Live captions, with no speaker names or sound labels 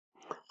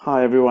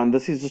Hi everyone,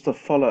 this is just a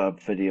follow-up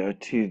video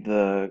to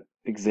the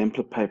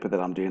exemplar paper that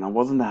I'm doing. I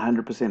wasn't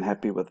 100%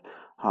 happy with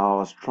how I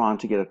was trying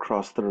to get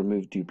across the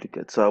remove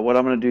duplicate. So what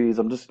I'm going to do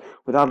is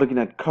without looking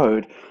at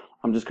code,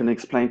 I'm just going to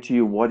explain to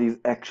you what is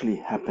actually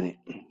happening.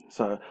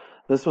 So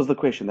this was the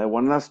question. They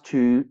wanted us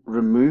to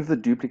remove the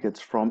duplicates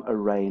from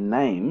array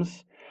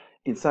names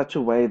in such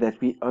a way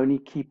that we only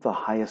keep the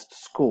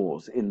highest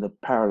scores in the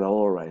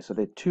parallel array. So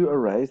there are two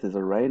arrays. There's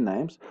array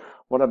names.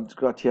 What I've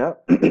got here,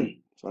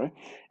 sorry,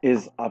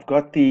 is I've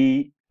got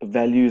the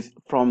values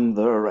from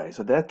the array.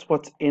 So that's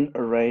what's in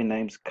array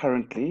names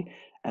currently,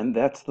 and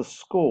that's the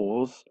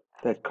scores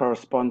that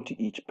correspond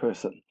to each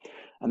person.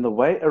 And the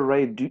way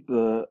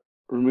the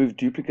remove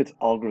duplicates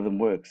algorithm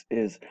works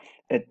is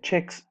it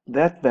checks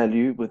that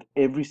value with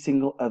every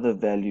single other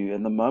value,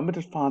 and the moment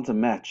it finds a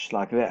match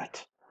like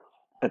that,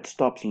 it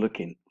stops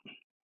looking.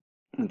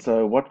 And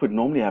so what would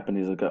normally happen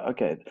is it go,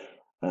 okay,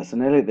 so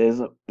nearly there's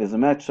a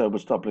match, so it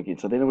would stop looking.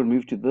 So then it would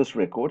move to this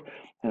record,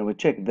 and it would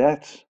check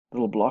that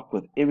little block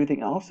with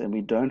everything else, and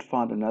we don't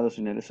find another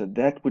Sunela. So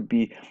that would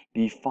be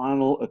the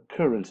final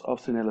occurrence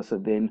of Sunela. So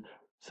then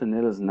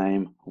Sunela's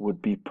name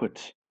would be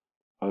put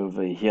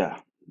over here.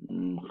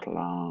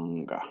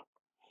 Mhlanga.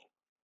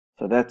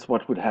 So that's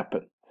what would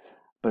happen.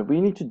 But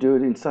we need to do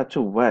it in such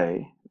a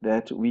way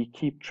that we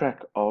keep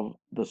track of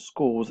the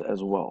scores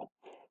as well.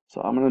 So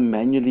I'm going to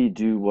manually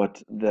do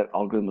what that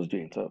algorithm is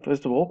doing. So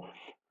first of all,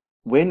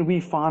 when we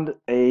find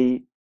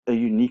a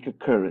unique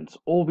occurrence,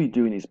 all we're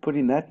doing is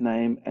putting that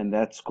name and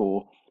that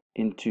score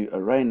into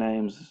array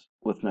names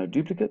with no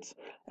duplicates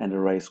and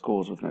array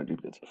scores with no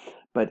duplicates.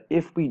 But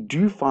if we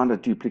do find a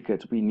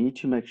duplicate, we need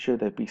to make sure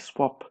that we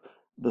swap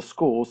the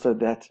score so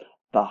that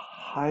the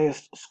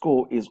highest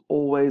score is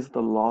always the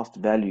last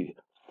value,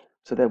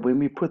 so that when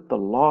we put the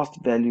last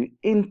value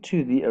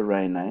into the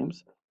array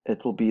names,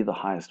 it will be the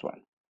highest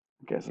one.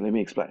 Okay, so let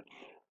me explain.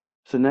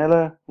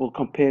 Sunela will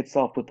compare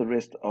itself with the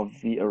rest of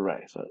the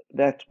array. So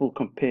that will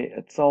compare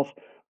itself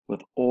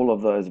with all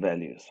of those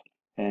values.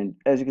 And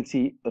as you can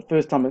see, the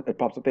first time it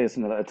pops up there,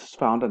 Sunela, it's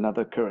found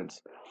another occurrence.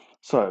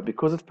 So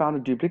because it found a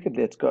duplicate,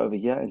 let's go over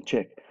here and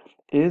check.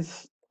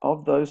 Is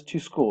of those two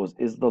scores,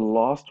 is the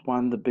last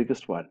one the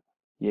biggest one?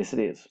 Yes, it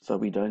is. So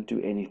we don't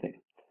do anything.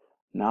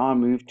 Now I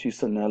move to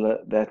Sunela,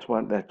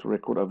 that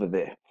record over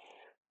there.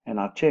 And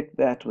I check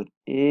that with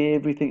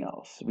everything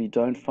else. We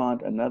don't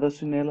find another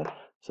Sunela.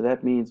 So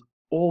that means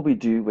all we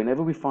do,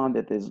 whenever we find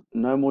that there's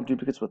no more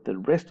duplicates with the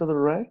rest of the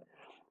array,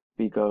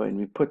 we go and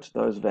we put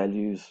those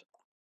values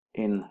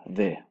in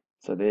there.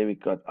 So there we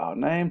got our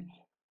name.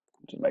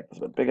 Just make this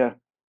a bit bigger.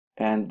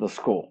 And the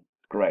score.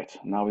 Great.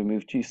 Now we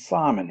move to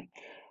Simon.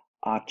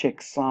 I check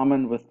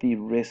Simon with the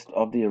rest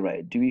of the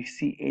array. Do we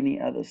see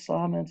any other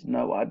Simons?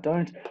 No, I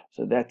don't.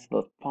 So that's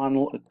the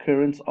final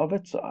occurrence of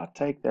it. So I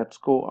take that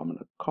score, I'm going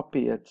to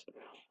copy it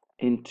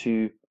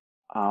into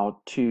our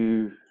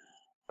two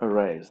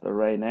arrays. The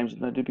array names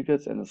with no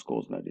duplicates and the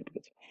scores no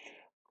duplicates.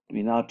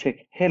 We now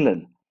check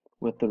Helen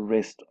with the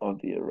rest of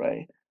the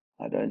array.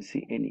 I don't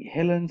see any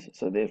Helens,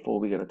 so therefore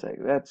we're going to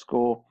take that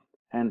score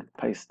and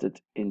paste it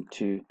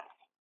into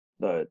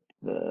the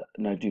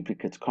no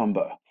duplicates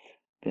combo.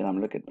 Then I'm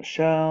looking at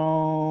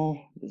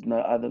Michelle. There's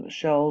no other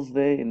Michelles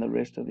there in the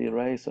rest of the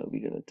array, so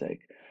we're going to take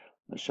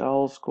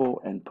Michelle's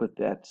score and put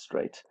that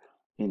straight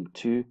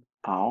into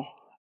our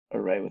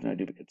array with no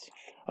duplicates.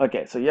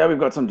 Okay, so yeah, we've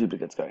got some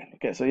duplicates going.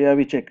 Okay, so yeah,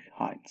 we check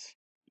Heinz,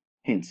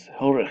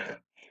 Ulrich.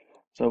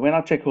 So when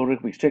I check Ulrich,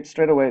 we check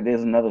straight away,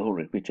 there's another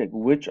Ulrich. We check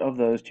which of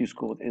those two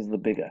scores is the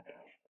bigger.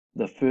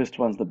 The first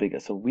one's the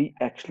bigger. So we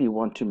actually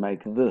want to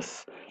make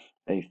this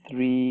a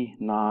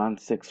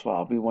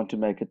 3965. We want to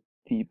make it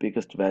the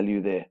biggest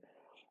value there.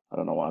 I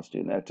don't know why it's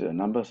doing that to a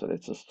number, so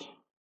let's just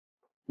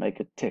make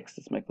it text.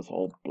 Let's make this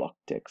whole block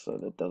text so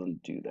that it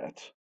doesn't do that.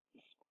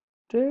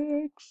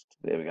 Text.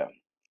 There we go.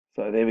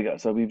 So there we go.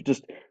 So we've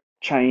just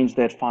changed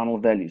that final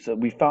value. So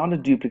we found a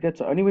duplicate.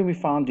 So only when we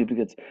found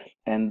duplicates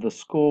and the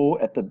score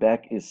at the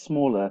back is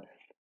smaller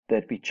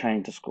that we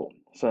change the score.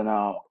 So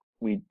now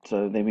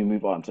then we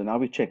move on. So now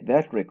we check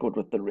that record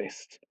with the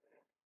rest.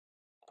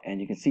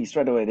 And you can see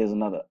straight away there's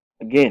another.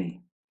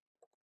 Again,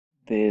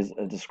 there's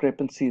a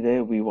discrepancy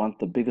there. We want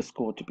the bigger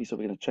score to be, so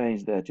we're going to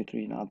change that to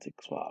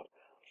 3965.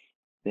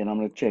 Then I'm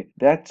going to check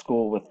that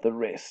score with the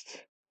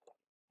rest.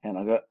 And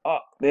I go, oh,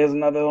 there's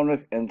another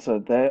one. And so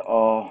they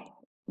are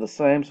the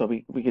same. So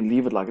we can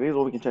leave it like it is,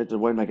 or we can change it. It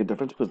won't make a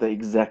difference because they're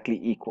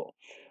exactly equal.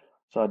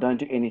 So I don't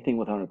do anything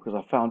with 100 because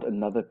I found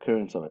another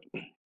occurrence of it.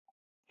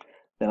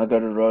 Then I go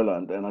to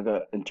Roland and I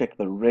go and check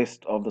the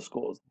rest of the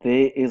scores.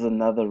 There is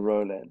another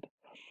Roland.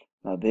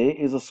 Now there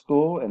is a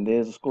score and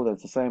there's a score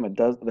that's the same.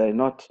 They're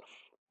not,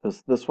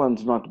 this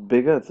one's not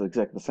bigger. It's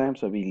exactly the same.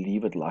 So we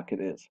leave it like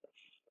it is.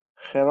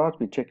 Gerard,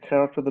 we check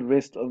Gerard for the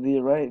rest of the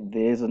array.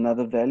 There's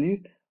another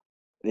value.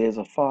 There's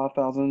a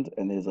 5,000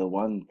 and there's a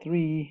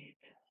 1,3.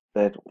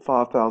 That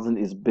 5,000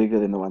 is bigger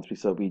than the 1,3,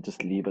 so we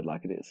just leave it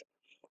like it is.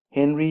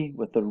 Henry,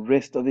 with the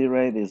rest of the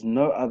array, there's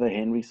no other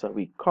Henry, so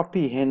we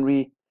copy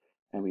Henry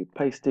and we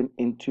paste him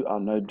into our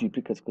no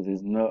duplicates because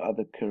there's no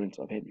other occurrence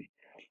of Henry.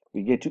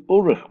 We get to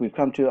Ulrich. We've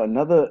come to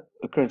another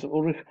occurrence of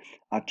Ulrich.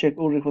 I check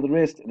Ulrich for the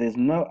rest. There's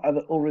no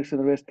other Ulrichs in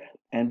the rest.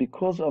 And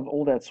because of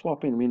all that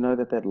swapping, we know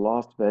that that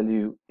last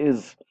value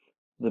is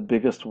the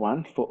biggest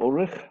one for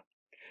Ulrich.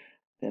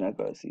 Then I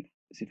go see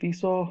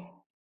Sifiso.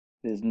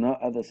 There's no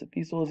other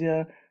Sifisors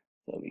here.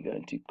 So we're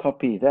going to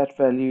copy that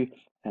value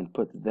and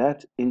put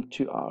that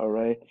into our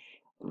array.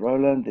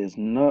 Roland, there's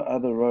no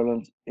other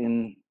Rolands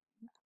in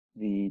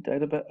the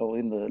database or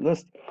in the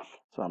list.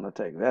 So I'm going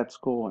to take that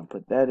score and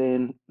put that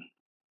in.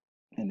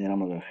 And then I'm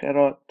going to go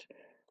Gerard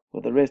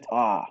for the rest.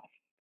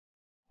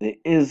 There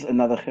is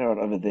another Gerard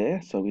over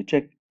there. So we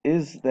check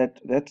is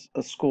that's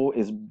a score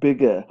is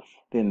bigger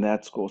than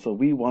that score. So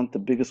we want the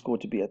bigger score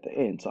to be at the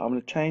end. So I'm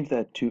going to change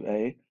that to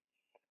a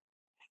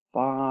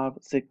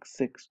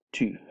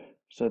 5662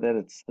 so that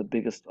it's the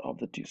biggest of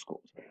the two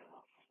scores.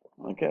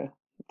 Okay,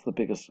 it's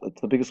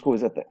the biggest score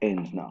is at the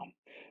end now.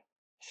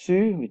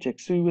 Sue, we check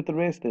Sue with the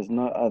rest. There's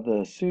no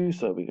other Sue,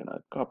 so we're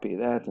gonna copy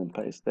that and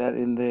paste that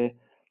in there.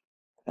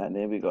 And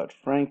then we got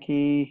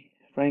Frankie.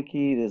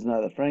 Frankie, there's no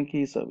other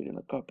Frankie, so we're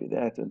gonna copy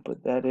that and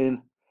put that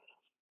in.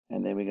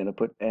 And then we're gonna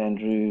put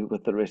Andrew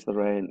with the rest of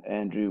the array, and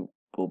Andrew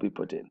will be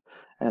put in.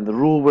 And the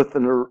rule with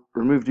the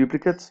remove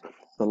duplicates,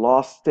 the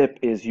last step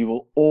is you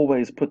will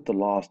always put the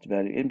last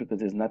value in because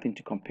there's nothing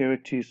to compare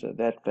it to, so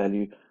that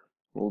value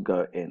will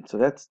go in. So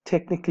that's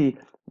technically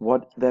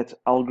what that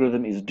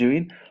algorithm is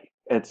doing.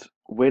 It's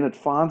when it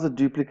finds a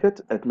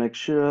duplicate, it makes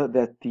sure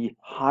that the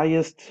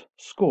highest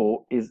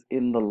score is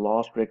in the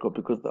last record,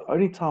 because the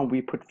only time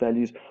we put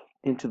values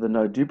into the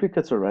no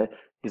duplicates array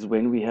is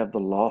when we have the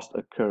last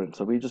occurrence.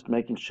 So we're just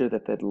making sure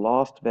that that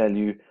last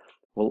value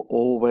will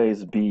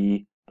always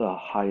be the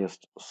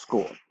highest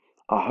score.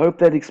 I hope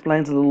that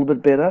explains a little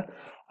bit better.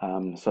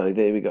 So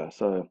there we go.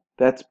 So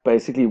that's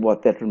basically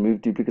what that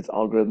remove duplicates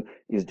algorithm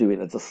is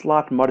doing. It's a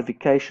slight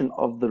modification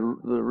of the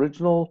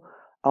original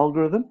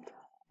algorithm,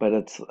 but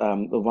it's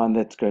the one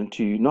that's going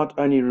to not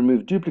only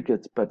remove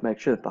duplicates, but make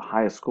sure that the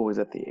highest score is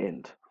at the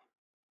end.